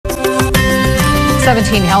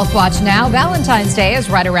17 Health Watch now. Valentine's Day is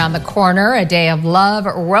right around the corner, a day of love,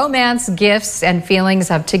 romance, gifts, and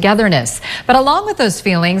feelings of togetherness. But along with those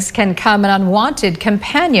feelings can come an unwanted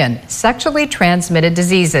companion, sexually transmitted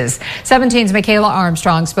diseases. 17's Michaela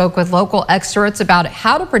Armstrong spoke with local experts about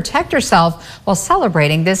how to protect yourself while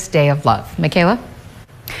celebrating this day of love. Michaela?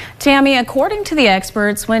 Tammy, according to the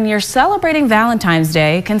experts, when you're celebrating Valentine's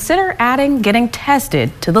Day, consider adding getting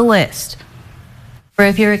tested to the list. Or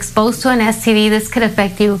if you're exposed to an STD, this could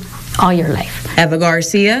affect you all your life. Eva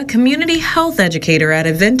Garcia, community health educator at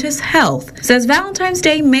Adventist Health, says Valentine's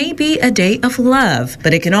Day may be a day of love,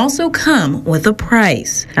 but it can also come with a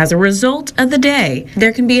price. As a result of the day,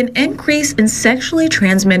 there can be an increase in sexually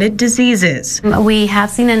transmitted diseases. We have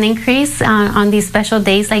seen an increase on these special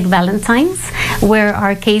days like Valentine's, where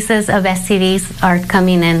our cases of STDs are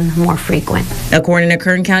coming in more frequent. According to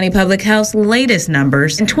Kern County Public Health's latest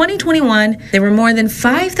numbers, in 2021, there were more than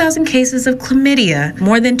 5,000 cases of chlamydia,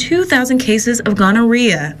 more than 2,000 cases of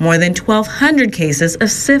gonorrhea, more than 1,200 cases of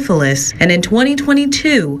syphilis, and in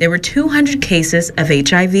 2022, there were 200 cases of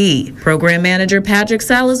HIV. Program manager Patrick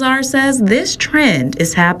Salazar says this trend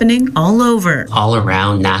is happening all over. All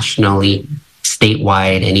around, nationally,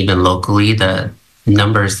 statewide, and even locally, the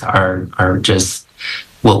numbers are just,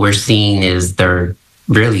 what we're seeing is they're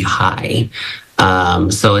really high.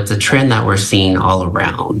 So it's a trend that we're seeing all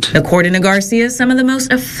around. According to Garcia, some of the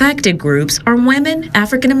most affected groups are women,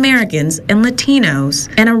 African Americans, and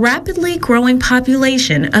Latinos, and a rapidly growing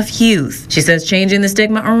population of youth. She says changing the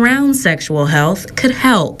stigma around sexual health could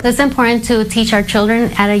help. It's important to teach our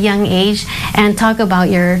children at a young age and talk about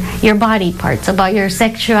your body parts, about your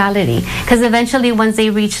sexuality, because eventually once they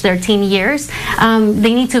reach their teen years,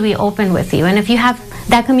 they need to be open with you. And if you have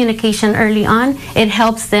that communication early on, it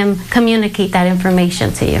helps them communicate that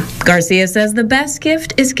information to you. Garcia says the best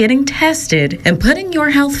gift is getting tested and putting your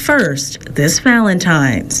health first this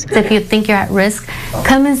Valentine's. If you think you're at risk,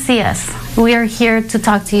 come and see us. We are here to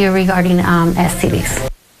talk to you regarding STDs.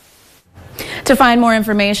 To find more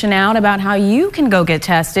information out about how you can go get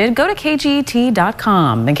tested, go to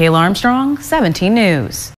kget.com. Michaela Armstrong, 17 News.